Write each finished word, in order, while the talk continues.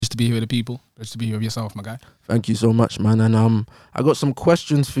be here with the people. Pleasure to be here with yourself, my guy. Thank you so much, man. And I got some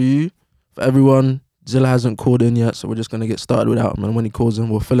questions for you, for everyone. Zilla hasn't called in yet, so we're just gonna get started without him. And when he calls in,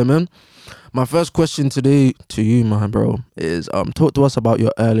 we'll fill him in. My first question today to you, my bro, is talk to us about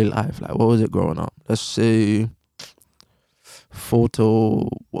your early life. Like, what was it growing up? Let's say 4 to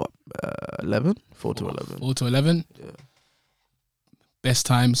 11? 4 to 11. 4 to 11. Yeah. Best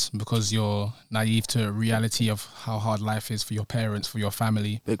times, because you're naive to reality of how hard life is for your parents, for your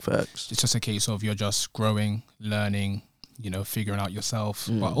family. Big facts. It's just a case of you're just growing, learning, figuring out yourself,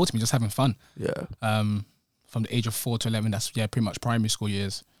 but ultimately just having fun. Yeah. From the age of 4 to 11, that's pretty much primary school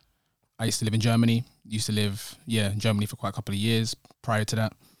years. I used to live in Germany. Used to live in Germany for quite a couple of years. Prior to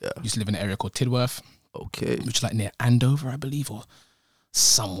that, used to live in an area called Tidworth. Okay. Which is like near Andover, I believe, or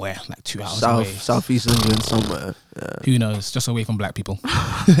somewhere like 2 hours away. Southeast England somewhere. Yeah. Who knows? Just away from black people.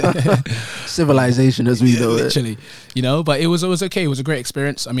 Civilization as we know it. Literally, but it was okay. It was a great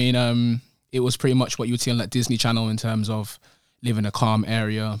experience. I mean, it was pretty much what you would see on like Disney Channel in terms of living in a calm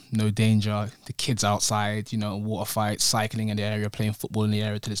area, no danger, the kids outside, water fights, cycling in the area, playing football in the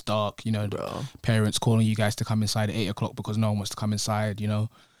area till it's dark, the parents calling you guys to come inside at 8 o'clock because no one wants to come inside, Didn't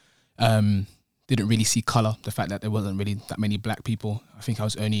really see colour, the fact that there wasn't really that many black people. I think I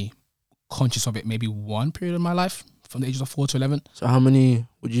was only conscious of it maybe one period of my life, from the ages of 4 to 11. So how many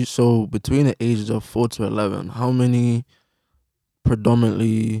between the ages of 4 to 11, how many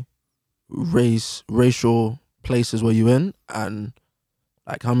predominantly racial places were you in? And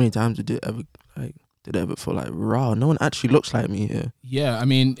like, how many times did it ever feel like, raw, no one actually looks like me here? Yeah, I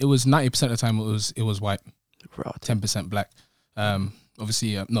mean, it was 90% of the time it was white, raw, 10% black.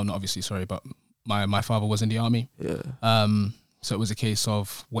 Obviously, not obviously, sorry, but my father was in the army. Yeah. So it was a case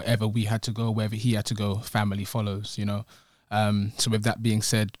of wherever we had to go, wherever he had to go, family follows, So with that being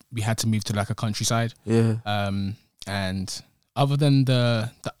said, we had to move to like a countryside. Yeah. And other than the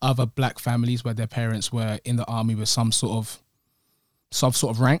other black families where their parents were in the army with some sort of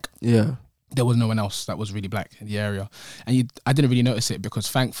rank, yeah, there was no one else that was really black in the area. And I didn't really notice it because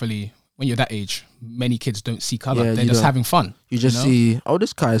thankfully, when you're that age, many kids don't see colour. Yeah, they're just having fun. You just see, oh,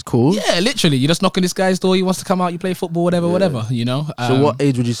 this guy is cool. Yeah, literally. You just knock on this guy's door. He wants to come out. You play football, whatever. So what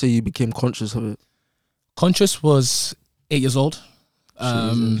age would you say you became conscious of it? Conscious was 8 years old.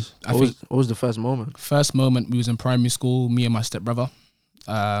 What was the first moment? First moment, we was in primary school, me and my stepbrother.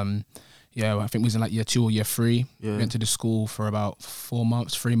 I think we was in like year 2 or year 3. Yeah. We went to the school for about 3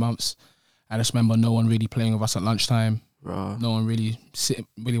 months. I just remember no one really playing with us at lunchtime. Right. No one really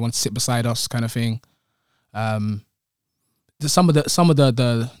wanted to sit beside us, kind of thing. Some of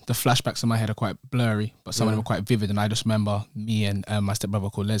the flashbacks in my head are quite blurry, but some of them are quite vivid. And I just remember me and my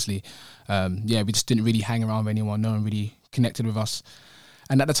stepbrother called Leslie. We just didn't really hang around with anyone. No one really connected with us.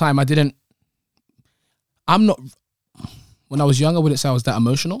 And at the time, when I was young, I wouldn't say I was that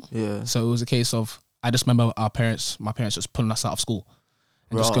emotional. Yeah. So it was a case of, I just remember my parents just pulling us out of school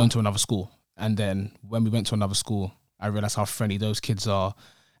and just going to another school. And then when we went to another school, I realized how friendly those kids are.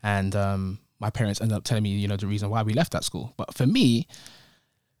 And my parents ended up telling me, the reason why we left that school. But for me,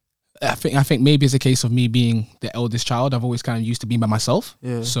 I think maybe it's a case of me being the eldest child. I've always kind of used to being by myself.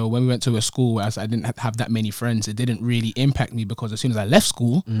 Yeah. So when we went to a school where I didn't have that many friends, it didn't really impact me because as soon as I left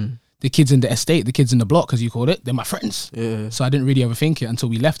school, the kids in the estate, the kids in the block, as you called it, they're my friends. Yeah. So I didn't really overthink it until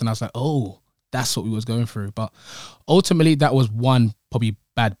we left, and I was like, oh, that's what we was going through. But ultimately, that was one probably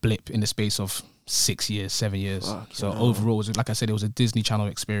bad blip in the space of 6 years, 7 years. So overall, like I said, it was a Disney Channel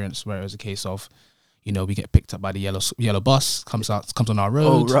experience where it was a case of, we get picked up by the yellow bus, comes on our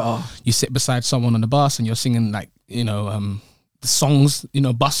road. Oh, you sit beside someone on the bus and you're singing like, the songs,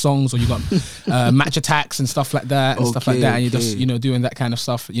 bus songs, or you got Match Attacks and stuff like that and stuff like that. And you're just, doing that kind of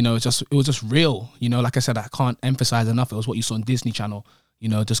stuff. It was just real. Like I said, I can't emphasize enough. It was what you saw on Disney Channel,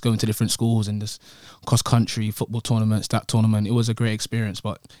 just going to different schools and this cross country football tournaments, that tournament. It was a great experience,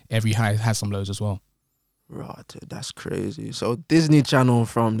 but every high has some lows as well. Right, that's crazy. So Disney Channel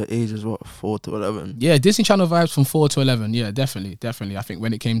from the ages 4 to 11. Yeah, Disney Channel vibes from 4 to 11. Yeah, definitely. I think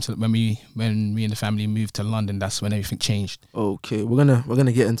when it came to when me and the family moved to London, that's when everything changed. Okay, we're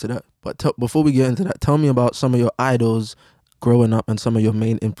gonna get into that. But before we get into that, tell me about some of your idols growing up and some of your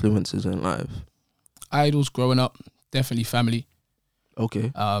main influences in life. Idols growing up, definitely family.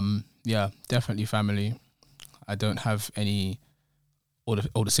 Okay. Yeah, definitely family. I don't have any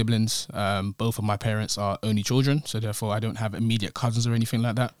older siblings. Both of my parents are only children, so therefore I don't have immediate cousins or anything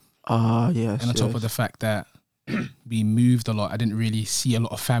like that. Yes. And on top of the fact that we moved a lot, I didn't really see a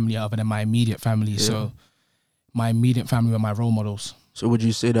lot of family other than my immediate family. Yeah. So my immediate family were my role models. So would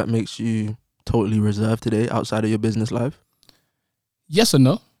you say that makes you totally reserved today outside of your business life? Yes and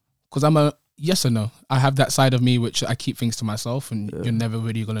no, because yes and no. I have that side of me which I keep things to myself, and you're never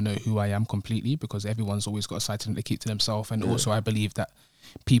really gonna know who I am completely, because everyone's always got a side to them they keep to themselves. And also, I believe that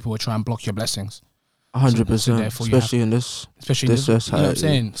people will try and block your blessings. 100%, especially in this society. You know what I'm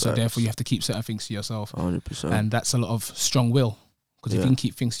saying? So Facts. therefore, you have to keep certain things to yourself. 100%. And that's a lot of strong will. Because if you can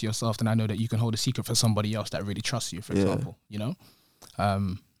keep things to yourself, then I know that you can hold a secret for somebody else that really trusts you, for example, you know?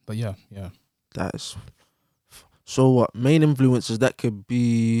 But yeah. That's... So what, main influences that could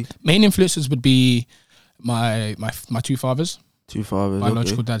be? Main influences would be my two fathers. Two fathers,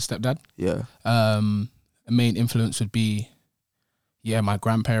 biological dad, stepdad. Yeah. A main influence would be, my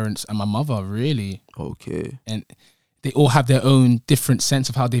grandparents and my mother, really. Okay. And they all have their own different sense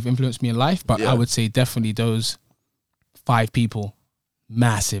of how they've influenced me in life, but I would say definitely those 5 people,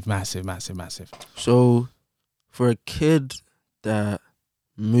 massive. So for a kid that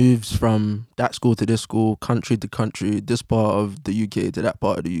moves from that school to this school, country to country, this part of the UK to that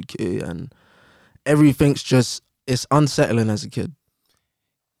part of the UK, and everything's just, it's unsettling as a kid.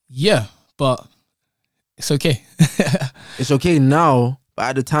 Yeah, but it's okay. It's okay now, but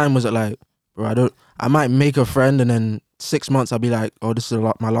at the time, was it like, bro, I might make a friend and then 6 months I'll be like, oh, this is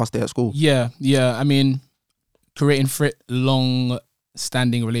my last day at school. Yeah. I mean, creating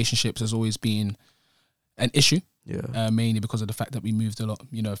long-standing relationships has always been an issue. Yeah. Mainly because of the fact that we moved a lot.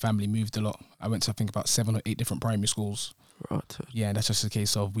 You know, family moved a lot. I went to, I think, about 7 or 8 different primary schools. Right. Yeah, and that's just a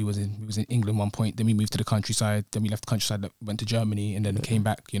case of we was in England one point, then we moved to the countryside, then we left the countryside, went to Germany, and then came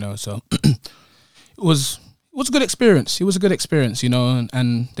back. You know, so it was a good experience. It was a good experience, you know,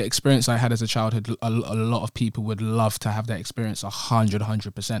 and the experience I had as a childhood, a lot of people would love to have that experience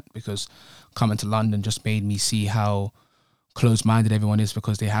 100%, because coming to London just made me see how closed-minded everyone is,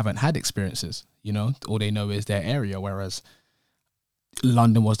 because they haven't had experiences, you know. All they know is their area, whereas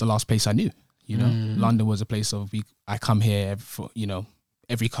London was the last place I knew, you know. London was a place of, I come here for, you know,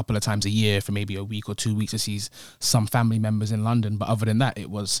 every couple of times a year for maybe a week or 2 weeks to see some family members in London. But other than that, it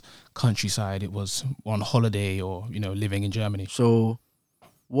was countryside, it was on holiday, or, you know, living in Germany. So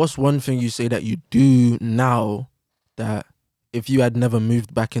what's one thing you say that you do now that if you had never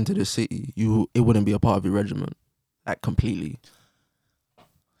moved back into the city, it wouldn't be a part of your regimen? Like, completely?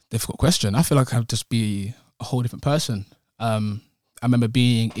 Difficult question. I feel like I'd just be a whole different person. I remember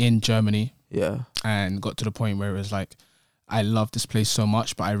being in Germany, and got to the point where it was like, I love this place so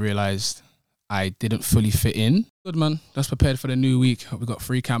much, but I realized I didn't fully fit in. Good, man. Just prepared for the new week. We got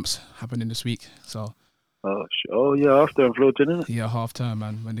 3 camps happening this week, so. Oh yeah, half term floating, isn't it? Yeah, half term,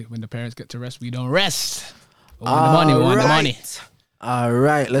 man. When the parents get to rest, we don't rest. We want the money. All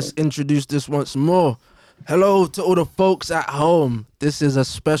right, let's introduce this once more. Hello to all the folks at home. This is a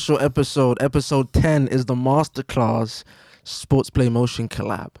special episode. Episode 10 is the masterclass Sports Play Motion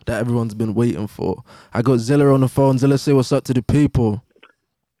collab that everyone's been waiting for. I got Zilla on the phone. Zilla, say what's up to the people.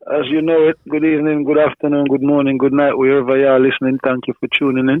 As you know it, good evening, good afternoon, good morning, good night, wherever you are listening. Thank you for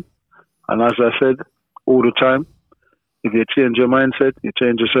tuning in. And as I said all the time, if you change your mindset, you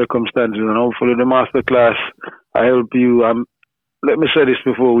change your circumstances, and hopefully the masterclass, I help you. Let me say this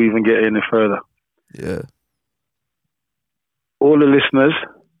before we even get any further. Yeah. All the listeners,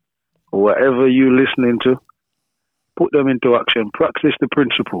 whatever you're listening to, put them into action. Practice the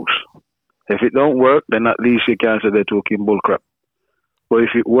principles. If it don't work, then at least you can't say they're talking bullcrap. But if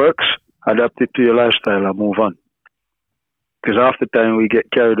it works, adapt it to your lifestyle and move on. Because half the time we get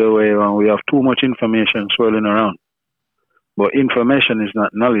carried away and we have too much information swirling around. But information is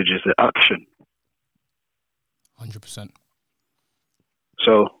not knowledge, it's the action. 100%.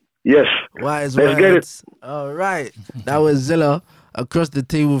 So, yes, let's get it. All right. That was Zilla. Across the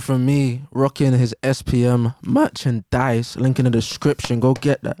table from me, rocking his SPM merchandise. Link in the description. Go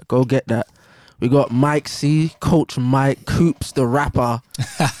get that. We got Mike C, Coach Mike, Coops, the rapper.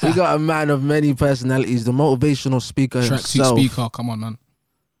 We got a man of many personalities, the motivational speaker himself. Tracksuit speaker, come on, man.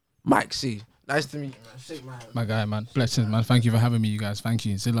 Mike C, nice to meet you, man. Shake my hand. My guy, man. Blessings, man. Thank you for having me, you guys. Thank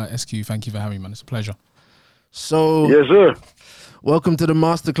you. Zilla SQ, thank you for having me, man. It's a pleasure. So, yes, sir. Welcome to the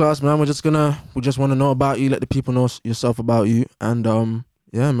masterclass, man. We just want to know about you, let the people know yourself about you, and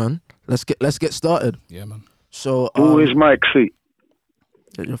yeah, man. Let's get started. Yeah, man. So, who is Mike C?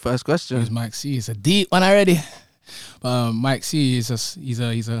 Your first question. Who's Mike C? It's a deep one already. Mike C is he's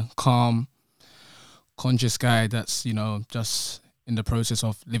a calm, conscious guy that's, you know, just in the process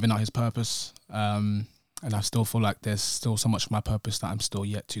of living out his purpose. And I still feel like there's still so much of my purpose that I'm still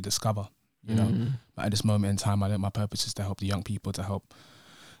yet to discover. You know, but at this moment in time, I think my purpose is to help the young people, to help.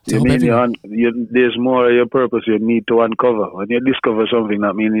 There's more of your purpose you need to uncover. When you discover something,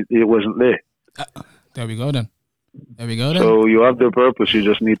 that means it wasn't there. There we go then. So you have the purpose, you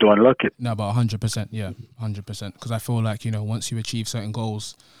just need to unlock it. No, but 100%, yeah, 100%. Because I feel like, you know, once you achieve certain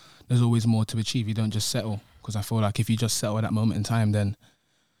goals, there's always more to achieve. You don't just settle, because I feel like if you just settle at that moment in time, then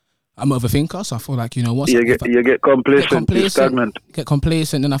I'm an overthinker. So I feel like, you know, once you get complacent, you're stagnant. Get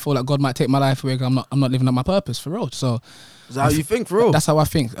complacent, then I feel like God might take my life away. I'm not living up my purpose for real. So is that how you think, bro? That's how I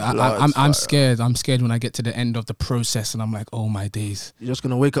think. I'm scared. I'm scared when I get to the end of the process and I'm like, oh my days. You're just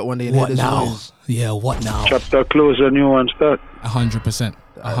gonna wake up one day and what hear this now? noise. Yeah, what now? Chapter close, a new one start. 100%.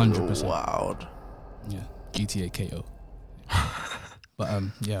 100%. Wild. Yeah, GTA KO. But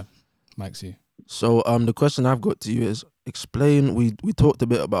yeah, Mike C. So the question I've got to you is, explain. We talked a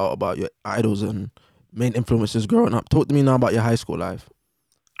bit about your idols and main influences growing up. Talk to me now about your high school life.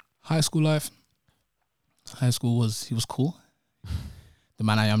 High school was cool. The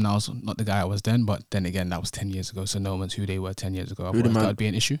man I am now is not the guy I was then, but then again, that was 10 years ago, so no one's who they were 10 years ago. I thought that would be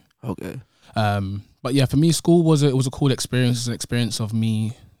an issue. Okay. But yeah, for me, school was a cool experience. It was an experience of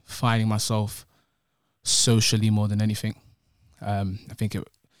me finding myself socially more than anything. I think it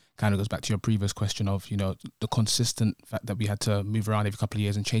kind of goes back to your previous question of, you know, the consistent fact that we had to move around every couple of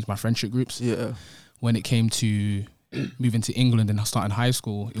years and change my friendship groups. Yeah. When it came to moving to England and starting high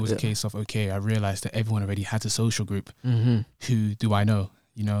school, it was a case of, okay, I realized that everyone already has a social group. Mm-hmm. Who do I know?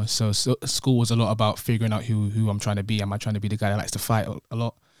 You know, so school was a lot about figuring out who I'm trying to be. Am I trying to be the guy that likes to fight a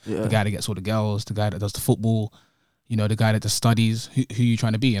lot? Yeah. The guy that gets all the girls, the guy that does the football, you know, the guy that does studies, who you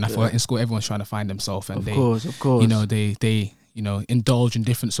trying to be? And I feel like in school, everyone's trying to find themselves, and of course. you know, they you know, indulge in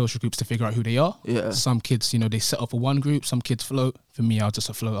different social groups to figure out who they are. Yeah. Some kids, you know, they set up for one group. Some kids float. For me, I was just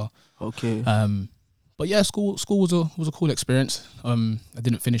a floater. Okay. But yeah, school was a cool experience. I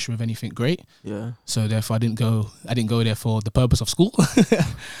didn't finish with anything great. Yeah. So therefore, I didn't go there for the purpose of school.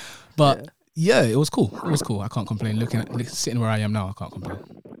 But yeah, it was cool. It was cool. I can't complain. Sitting where I am now, I can't complain.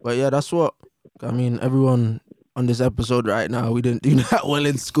 But yeah, that's what I mean. Everyone on this episode right now, we didn't do that well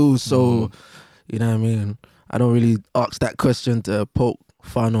in school, so you know what I mean. I don't really ask that question to poke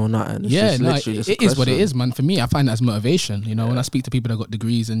fun or nothing. It is what it is, man. For me, I find that as motivation. You know, when I speak to people that got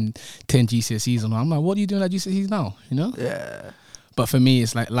degrees and 10 GCSEs, and I'm like, what are you doing at GCSEs now? You know? Yeah. But for me,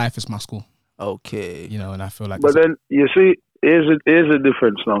 it's like life is my school. Okay. You know, and I feel like. But then you see, here's a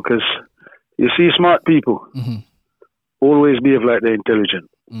difference now, because you see, smart people always behave like they're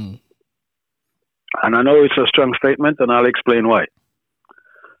intelligent. Mm. And I know it's a strong statement, and I'll explain why.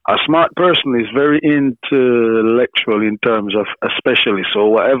 A smart person is very intellectual in terms of a specialist. So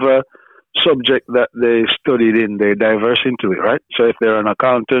whatever subject that they studied in, they diverse into it, right? So if they're an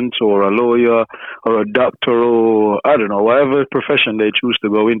accountant or a lawyer or a doctor or, I don't know, whatever profession they choose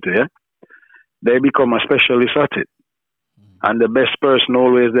to go into, they become a specialist at it. And the best person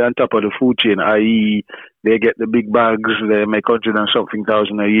always they're on top of the food chain, i.e. they get the big bags, they make 100 and something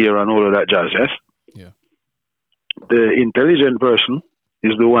thousand a year and all of that jazz, yes? Yeah. The intelligent person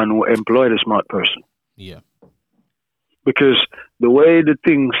is the one who employed a smart person. Yeah. Because the way the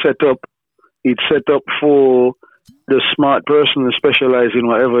thing's set up, it's set up for the smart person to specialize in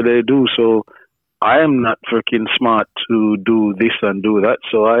whatever they do. So I am not freaking smart to do this and do that.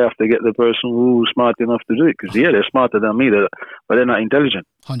 So I have to get the person who's smart enough to do it. Because, they're smarter than me, but they're not intelligent.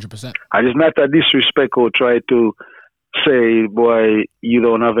 100%. And it's not a disrespect or try to say, boy, you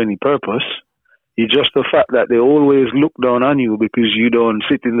don't have any purpose. It's just the fact that they always look down on you because you don't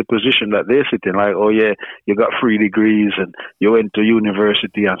sit in the position that they're sitting. Like, oh yeah, you got 3 degrees and you went to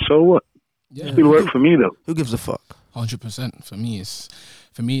university, and so what? Yeah. Still work for me though. Who gives a fuck? 100%. For me,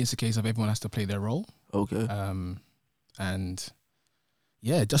 it's a case of everyone has to play their role. Okay. And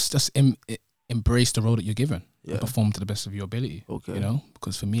yeah, just embrace the role that you're given. Yeah. And perform to the best of your ability. Okay. You know,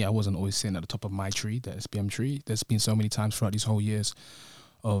 because for me, I wasn't always sitting at the top of my tree, the SPM tree. There's been so many times throughout these whole years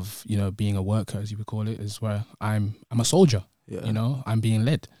of, you know, being a worker, as you would call it, is where I'm a soldier. Yeah. You know, I'm being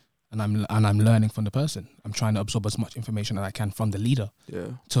led, and I'm learning from the person. I'm trying to absorb as much information as I can from the leader. Yeah.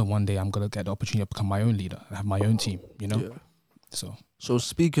 Till one day I'm gonna get the opportunity to become my own leader and have my own team. You know. Yeah. So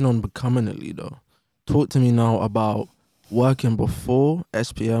speaking on becoming a leader, talk to me now about working before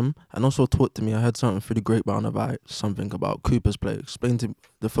SPM, and also talk to me. I heard something through the grapevine about something about Cooper's Play. Explain to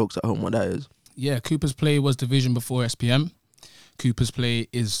the folks at home what that is. Yeah, Cooper's Play was division before SPM. Cooper's Play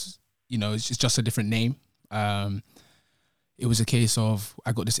is, you know, it's just a different name. It was a case of,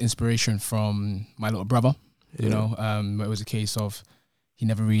 I got this inspiration from my little brother, you know. It was a case of, he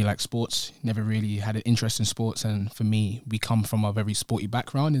never really liked sports, never really had an interest in sports. And for me, we come from a very sporty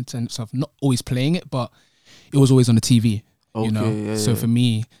background in terms of not always playing it, but it was always on the TV, you know. Yeah, so for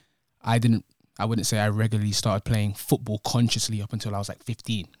me, I wouldn't say I regularly started playing football consciously up until I was like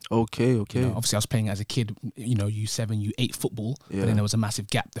 15. Okay. You know, obviously, I was playing as a kid, you know, U7, U8 football, but then there was a massive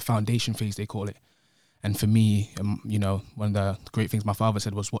gap, the foundation phase, they call it. And for me, you know, one of the great things my father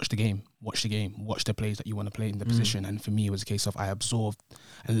said was watch the game, watch the plays that you want to play in the position. And for me, it was a case of I absorbed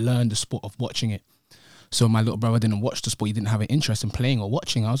and learned the sport of watching it. So my little brother didn't watch the sport. He didn't have an interest in playing or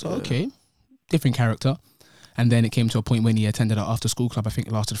watching. I was like, okay, different character. And then it came to a point when he attended our after school club. I think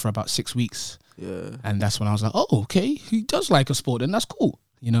it lasted for about 6 weeks. Yeah. And that's when I was like, oh, okay, he does like a sport, and that's cool,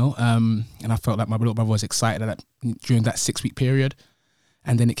 you know. And I felt like my little brother was excited during that 6 week period.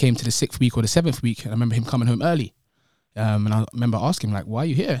 And then it came to the 6th week or the 7th week, and I remember him coming home early. And I remember asking him, like, why are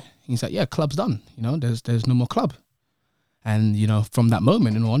you here? He's like, yeah, club's done. You know, there's no more club. And, you know, from that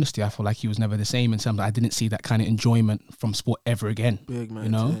moment, in all honesty, I feel like he was never the same in terms of I didn't see that kind of enjoyment from sport ever again. Big man, you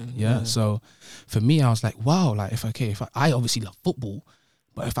know? Yeah. So for me, I was like, wow, like, if I obviously love football,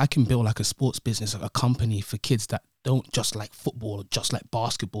 but if I can build like a sports business, like a company for kids that don't just like football or just like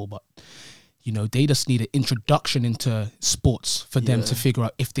basketball, but you know, they just need an introduction into sports for them to figure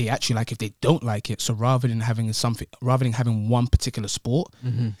out if they actually like, if they don't like it. So rather than having one particular sport,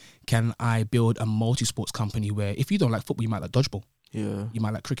 can I build a multi-sports company where if you don't like football, you might like dodgeball. Yeah. You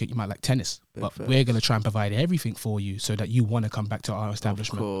might like cricket, you might like tennis. But we're going to try and provide everything for you so that you want to come back to our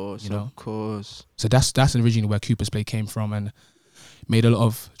establishment. Of course. So that's originally where Cooper's Play came from, and made a lot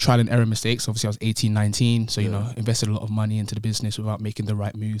of trial and error mistakes. Obviously, I was 18, 19. So, you know, invested a lot of money into the business without making the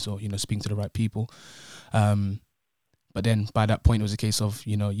right moves or, you know, speaking to the right people. But then by that point, it was a case of,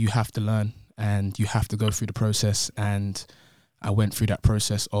 you know, you have to learn and you have to go through the process. And I went through that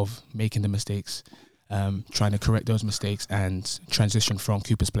process of making the mistakes, trying to correct those mistakes and transition from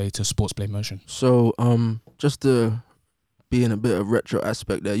Cooper's Play to Sports Play Motion. So just to be in a bit of retro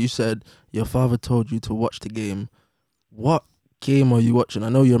aspect there, you said your father told you to watch the game. What game are you watching? I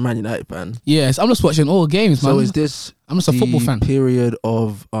know you're a Man United fan. Yes, I'm just watching all games, man. So is this I'm just a football fan. Period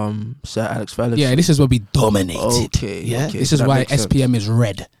of Sir Alex Ferguson? Yeah, this is where we dominated. Okay. Yeah, okay, this is why SPM is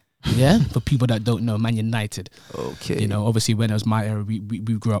red. Yeah, for people that don't know, Man United. Okay. You know, obviously when it was my era, we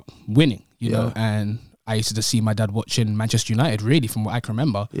grew up winning. You know, and I used to see my dad watching Manchester United, really, from what I can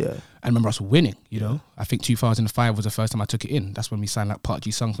remember. Yeah. I remember us winning, you know. I think 2005 was the first time I took it in. That's when we signed like Park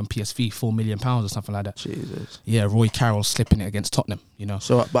Ji-sung from PSV, £4 million or something like that. Jesus. Yeah, Roy Carroll slipping it against Tottenham, you know.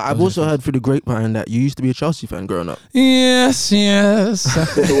 So, but I've also heard through the grapevine that you used to be a Chelsea fan growing up. Yes.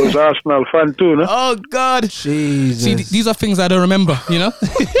 It was Arsenal fan too, no? Oh, God. Jesus. See, these are things I don't remember, you know.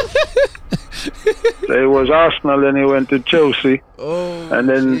 It was Arsenal, then he went to Chelsea. Oh, and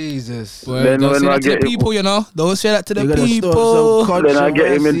then Jesus. Well, then don't say that to the people, you know. Don't say that to the people. Then I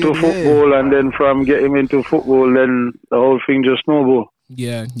get him into football, and then from get him into football, then the whole thing just snowballed.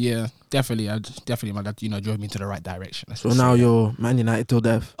 Yeah, definitely. Definitely, my dad, you know, drove me into the right direction. So now you're Man United till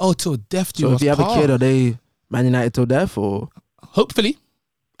death. Oh, till death. So if you have a kid, are they Man United till death, or? Hopefully.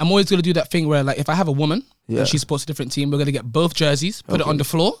 I'm always going to do that thing where, like, if I have a woman and she supports a different team, we're going to get both jerseys, put it on the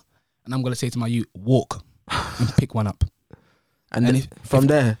floor, and I'm going to say to my youth, walk and pick one up. And then from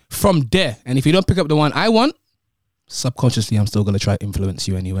there, and if you don't pick up the one I want, subconsciously I'm still gonna try to influence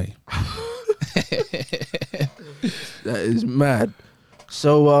you anyway. That is mad.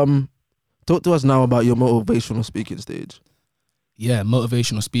 So talk to us now about your motivational speaking stage. Yeah,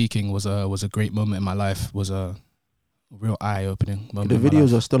 motivational speaking was a great moment in my life. Was a real eye-opening moment. The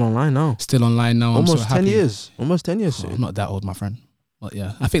videos are still online now. Still online now. Almost I'm so 10 happy. years. Almost 10 years. I'm not that old, my friend. But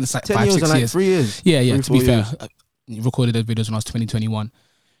yeah, I think it's like 10 5, years 6 and years. 3 years. Yeah. 3, To be fair, years. Recorded those videos when I was 2021.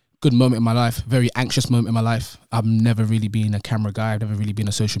 Good moment in my life. Very anxious moment in my life. I've never really been a camera guy. I've never really been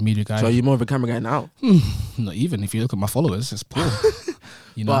a social media guy. So are you more of a camera guy now? Not even. If you look at my followers, it's poor.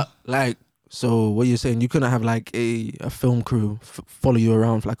 You know. But like, so what you're saying, you couldn't have like a film crew follow you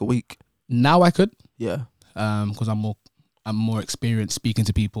around for like a week? Now I could. Yeah. Because I'm more experienced speaking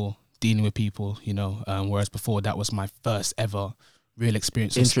to people, dealing with people. You know. Whereas before that was my first ever real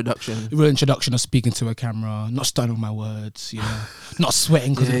experience. Real introduction of speaking to a camera, not stuttering my words, you know, not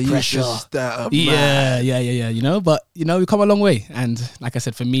sweating because of pressure. Yeah. You know, but you know, we've come a long way. And like I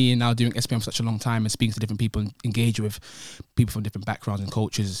said, for me now doing SPM for such a long time and speaking to different people and engage with people from different backgrounds and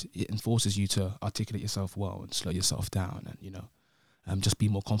cultures, it enforces you to articulate yourself well and slow yourself down and, you know, just be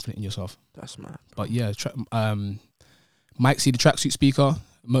more confident in yourself. That's mad. But yeah, Mike C, the tracksuit speaker,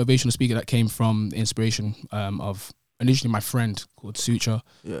 motivational speaker that came from the inspiration of initially my friend called Sutra.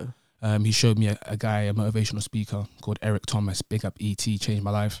 Yeah. He showed me a guy, a motivational speaker called Eric Thomas. Big up ET, changed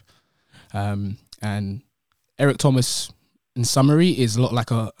my life. And Eric Thomas, in summary, is a lot like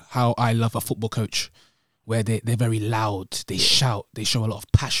how I love a football coach, where they're very loud, they shout, they show a lot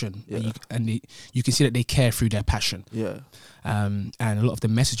of passion, and you can see that they care through their passion. Yeah. And a lot of the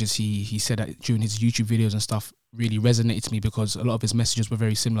messages he said that during his YouTube videos and stuff really resonated to me, because a lot of his messages were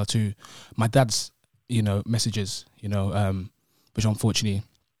very similar to my dad's, you know, messages, you know, which unfortunately,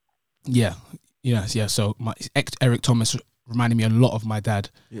 Yeah. So my ex Eric Thomas reminded me a lot of my dad.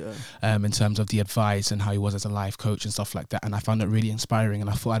 Yeah. In terms of the advice and how he was as a life coach and stuff like that. And I found it really inspiring. And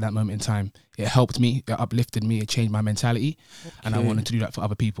I thought at that moment in time, it helped me, it uplifted me, it changed my mentality. And I wanted to do that for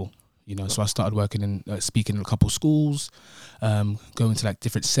other people, you know. So I started working in, speaking in a couple schools, going to like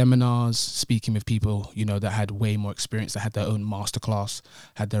different seminars, speaking with people, you know, that had way more experience, that had their own masterclass,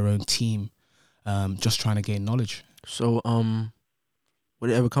 had their own team, just trying to gain knowledge. So, would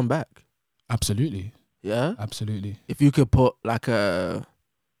it ever come back? Absolutely. Yeah? Absolutely. If you could put like within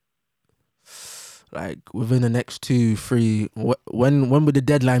the next 2-3, when would the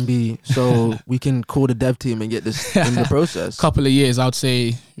deadline be so we can call the dev team and get this in the process? Couple of years, I would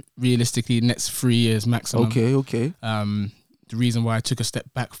say realistically next 3 years maximum. Okay. The reason why I took a step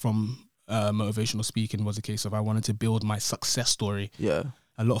back from motivational speaking was a case of I wanted to build my success story. Yeah.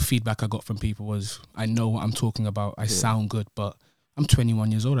 A lot of feedback I got from people was, I know what I'm talking about. I sound good, but I'm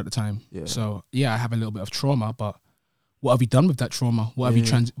 21 years old at the time. Yeah. So yeah, I have a little bit of trauma, but what have you done with that trauma? What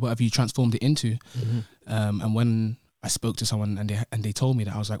have you transformed it into? And when I spoke to someone and they told me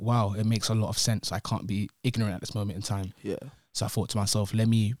that, I was like, wow, it makes a lot of sense. I can't be ignorant at this moment in time. Yeah. So I thought to myself, let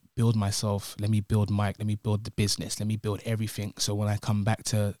me build myself, let me build Mike, let me build the business, let me build everything. So when I come back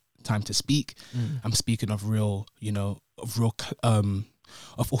to time to speak, I'm speaking of real, you know,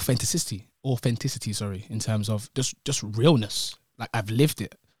 of authenticity, sorry, in terms of just realness. Like I've lived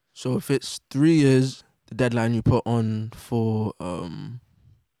it. So if it's 3 years, the deadline you put on for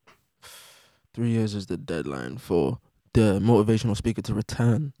 3 years is the deadline for the motivational speaker to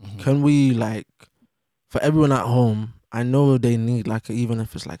return. Can we, like, for everyone at home, I know they need like even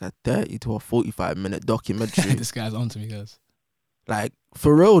if it's like a 30 to a 45 minute documentary. This guy's on to me, guys. Like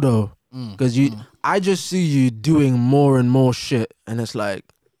for real though, because I just see you doing more and more shit, and it's like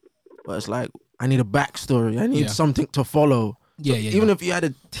I need a backstory. I need something to follow. Even if you had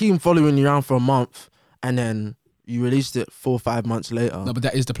a team following you around for a month and then you released it 4 or 5 months later. No, but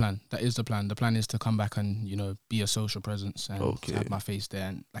that is the plan. The plan is to come back and, you know, be a social presence and have my face there.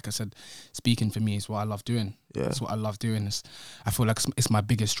 And like I said, speaking for me is what I love doing. Yeah. That's what I love doing. I feel like it's my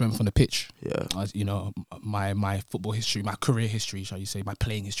biggest strength on the pitch. Yeah. You know, my football history, my career history, shall you say, my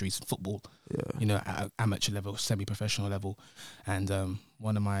playing history is football. Yeah. You know, at amateur level, semi-professional level. And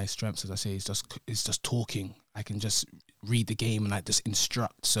one of my strengths, as I say, is just talking. I can just read the game and I just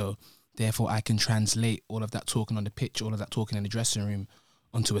instruct. So therefore, I can translate all of that talking on the pitch, all of that talking in the dressing room,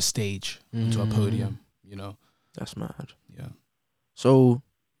 onto a stage, onto a podium. You know, that's mad. Yeah. So,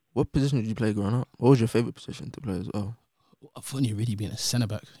 what position did you play growing up? What was your favorite position to play as well? I've only really been a centre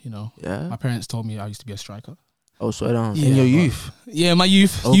back. You know, my parents told me I used to be a striker. Oh, so in your youth? Yeah, my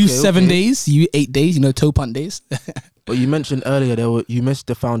youth. Youth 7 days, you 8 days. You know, toe punt days. But you mentioned earlier you missed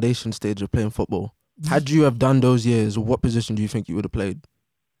the foundation stage of playing football. Had you have done those years, what position do you think you would have played?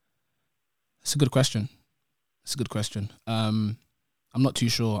 It's a good question. I'm not too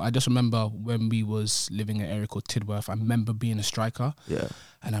sure. I just remember when we was living in an area called Tidworth, I remember being a striker. Yeah.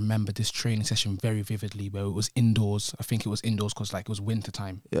 And I remember this training session very vividly where it was indoors. I think it was indoors because like it was winter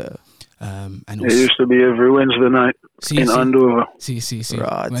time. Yeah. And it used to be every Wednesday night in Andover. See.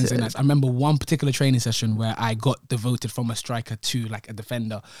 Right, Wednesday nights. I remember one particular training session where I got devoted from a striker to like a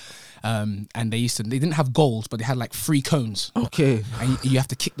defender. And they didn't have goals, but they had like 3 cones. Okay. And you have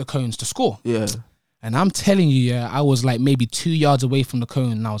to kick the cones to score. Yeah. And I'm telling you, I was like maybe 2 yards away from the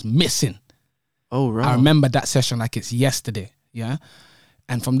cone and I was missing. Oh, right. I remember that session like it's yesterday. Yeah.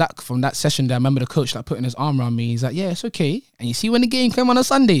 And from that session there, I remember the coach like putting his arm around me. He's like, yeah, it's okay. And you see when the game came on a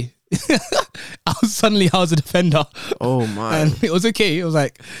Sunday, I was a defender. Oh my. And it was okay. It was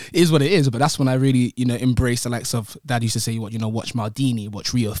like, it is what it is. But that's when I really, you know, embraced the likes of, Dad used to say, watch Maldini,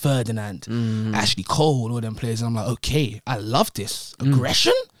 watch Rio Ferdinand, Ashley Cole, all them players. And I'm like, okay, I love this.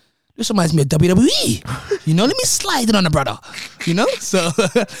 Aggression? This reminds me of WWE. You know, let me slide it on a brother. You know? So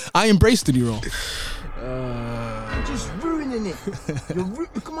I embraced the new role. You're just ruining it.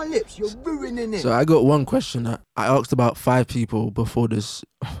 Look at my lips. You're ruining it. So I got one question that I asked about 5 people before this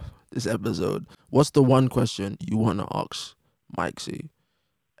episode. What's the one question you want to ask Mike C?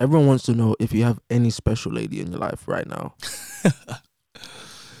 Everyone wants to know if you have any special lady in your life right now.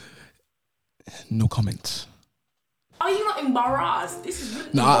 No comment. Are you not embarrassed? This is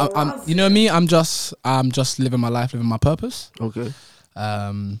really I'm. You know me. I'm just living my life, living my purpose. Okay.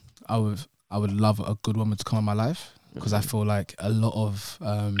 I would love a good woman to come in my life because I feel like a lot of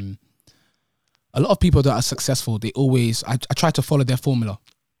people that are successful, they always I try to follow their formula.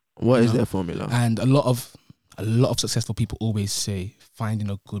 What is their formula? And a lot of successful people always say finding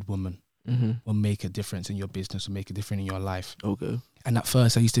a good woman will make a difference in your business, will make a difference in your life. Okay. And at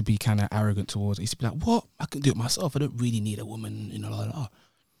first, I used to be kind of arrogant towards it. I used to be like, what? I can do it myself. I don't really need a woman, you know, blah, blah.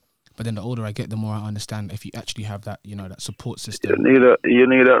 But then the older I get, the more I understand if you actually have that, you know, that support You system. need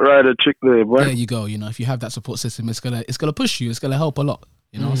that rider chick there, boy. There you go. You know, if you have that support system, it's gonna push you. It's gonna help a lot.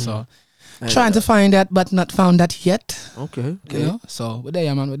 You know, so I trying to find that, but not found that yet. Okay. You know, so we're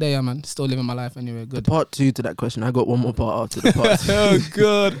there, man. Still living my life anyway. The Good. part 2 to that question. I got one more part after the part 2. Oh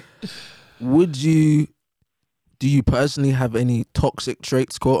God. Do you personally have any toxic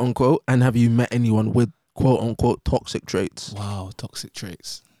traits, quote unquote, and have you met anyone with quote unquote toxic traits? Wow, toxic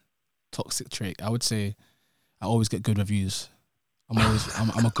traits. Toxic trait. I would say I always get good reviews. I'm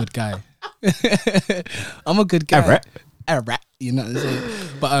a good guy. I'm a good guy. Alright. You know what I'm saying?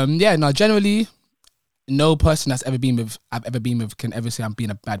 But yeah, no, generally no person I've ever been with can ever say I'm being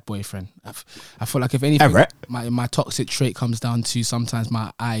a bad boyfriend. I feel like if anything, my toxic trait comes down to sometimes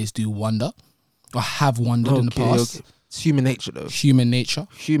my eyes do wander or have wandered in the past. Okay. It's human nature though. Human nature.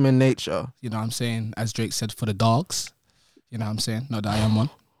 Human nature. You know what I'm saying? As Drake said, for the dogs. You know what I'm saying? Not that I am one.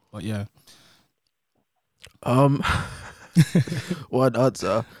 But yeah. One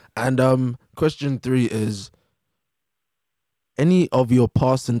answer. And question 3 is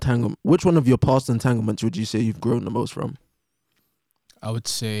which one of your past entanglements would you say you've grown the most from? I would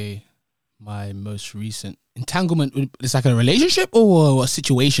say my most recent entanglement, it's like a relationship or a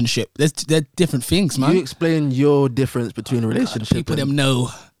situationship. They're different things, man. You explain your difference between a relationship People them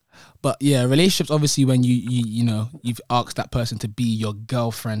know. But yeah, relationships obviously when you know you've asked that person to be your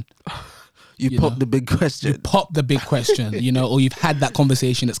girlfriend. You pop the big question. You pop the big question, you know, or you've had that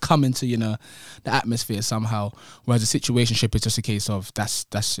conversation that's come into, you know, the atmosphere somehow. Whereas a situationship is just a case of that's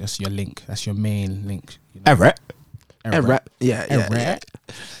just your link. That's your main link. You know? Yeah.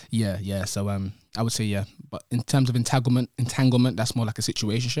 So I would say yeah. But in terms of entanglement, that's more like a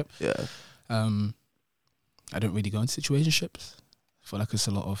situationship. Yeah. I don't really go into situationships. I feel like it's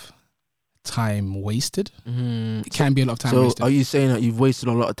a lot of time wasted. It can be a lot of time wasted. So are you saying that you've wasted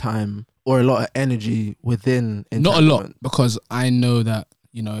a lot of time or a lot of energy within entanglement? Not a lot, because I know that,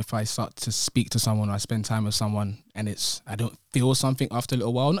 you know, if I start to speak to someone or I spend time with someone and I don't feel something after a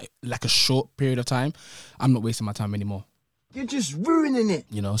little while, not like a short period of time, I'm not wasting my time anymore. You're just ruining it.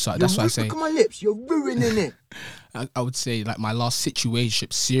 You know, so that's why I say. Look at my lips. You're ruining it. I would say like my last serious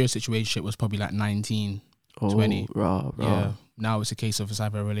situationship was probably like 19, 20. Rah. Yeah. Now it's a case of it's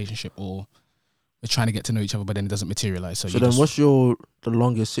either a relationship or we're trying to get to know each other, but then it doesn't materialize. So then what's the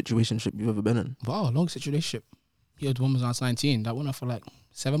longest situationship you've ever been in? Wow, longest situationship. Yeah, the one was when I was 19. That went on for like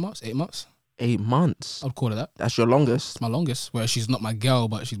 7 months, 8 months. 8 months? I'd call it that. That's your longest? It's my longest. Where she's not my girl,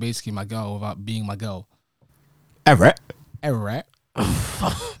 but she's basically my girl without being my girl. Ever. Yeah.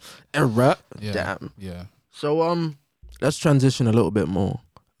 Damn. Yeah. So let's transition a little bit more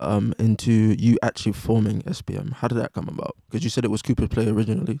into you actually forming SPM. How did that come about? Because you said it was Cooper's Play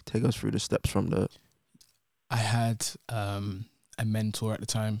originally. Take us through the steps from there. I had a mentor at the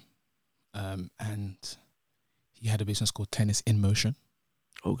time, and he had a business called Tennis in Motion.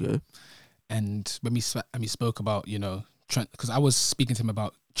 Okay. And when we spoke about, you know, because I was speaking to him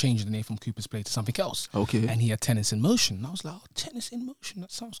about changing the name from Cooper's Play to something else. Okay. And he had Tennis in Motion. And I was like, oh, Tennis in Motion,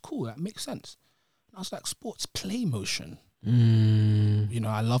 that sounds cool. That makes sense. And I was like, sports play motion. You know,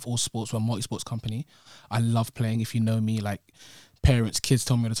 I love all sports. We're a multi-sports company. I love playing. If you know me, like parents, kids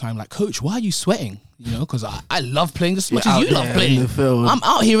tell me all the time, like, Coach, why are you sweating? You know, because I love playing just as much as you love playing. In the field. I'm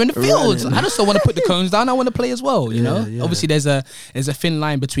out here in the field. I just don't want to put the cones down. I want to play as well, you know? Yeah. Obviously, there's a thin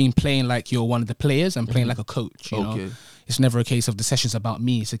line between playing like you're one of the players and playing like a coach, you know? It's never a case of the session's about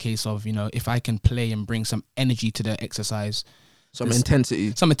me. It's a case of, you know, if I can play and bring some energy to the exercise, some intensity,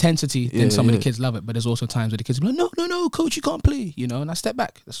 then some of the kids love it. But there's also times where the kids be like, no, coach, you can't play, you know, and I step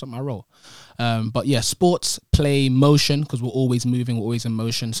back. That's not my role. But yeah, sports, play, motion, because we're always moving, we're always in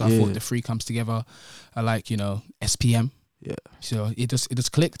motion. So I thought the three comes together. I like, you know, SPM. Yeah. So it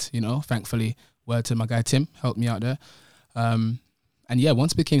just clicked, you know, thankfully. Word to my guy Tim, helped me out there. And yeah,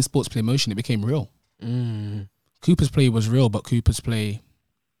 once it became sports, play, motion, it became real. Cooper's Play was real, but Cooper's Play,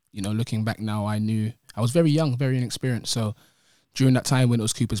 you know, looking back now, I knew I was very young, very inexperienced. So during that time when it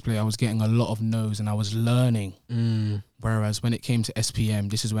was Cooper's Play, I was getting a lot of no's and I was learning. Whereas when it came to SPM,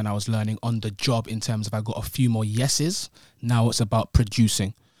 this is when I was learning on the job in terms of I got a few more yeses. Now it's about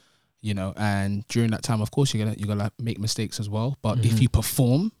producing, you know. And during that time, of course, you're gonna make mistakes as well. But if you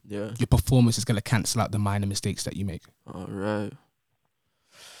perform, your performance is gonna cancel out the minor mistakes that you make. All right.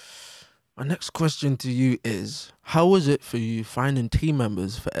 My next question to you is, how was it for you finding team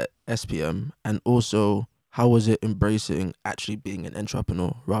members for SPM, and also how was it embracing actually being an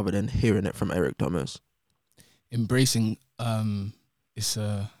entrepreneur rather than hearing it from Eric Thomas? Embracing, it's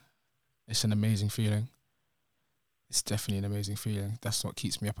an amazing feeling. It's definitely an amazing feeling. That's what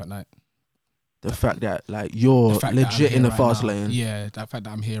keeps me up at night. The fact that like you're fact that I'm legit here in the right fast now, lane. Yeah, the fact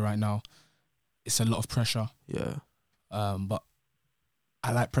that I'm here right now, it's a lot of pressure. Yeah. But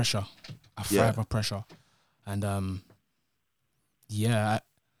I like pressure. I thrive on pressure, and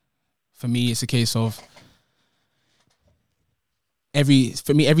for me, it's a case of every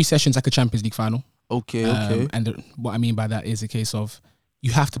session's like a Champions League final. Okay. And what I mean by that is a case of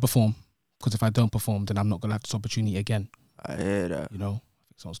you have to perform, because if I don't perform, then I'm not gonna have this opportunity again. I hear that. You know, I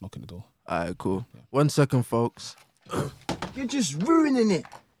think someone's knocking the door. Alright, cool. 1 second, folks. You're just ruining it.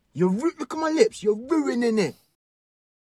 Look at my lips. You're ruining it.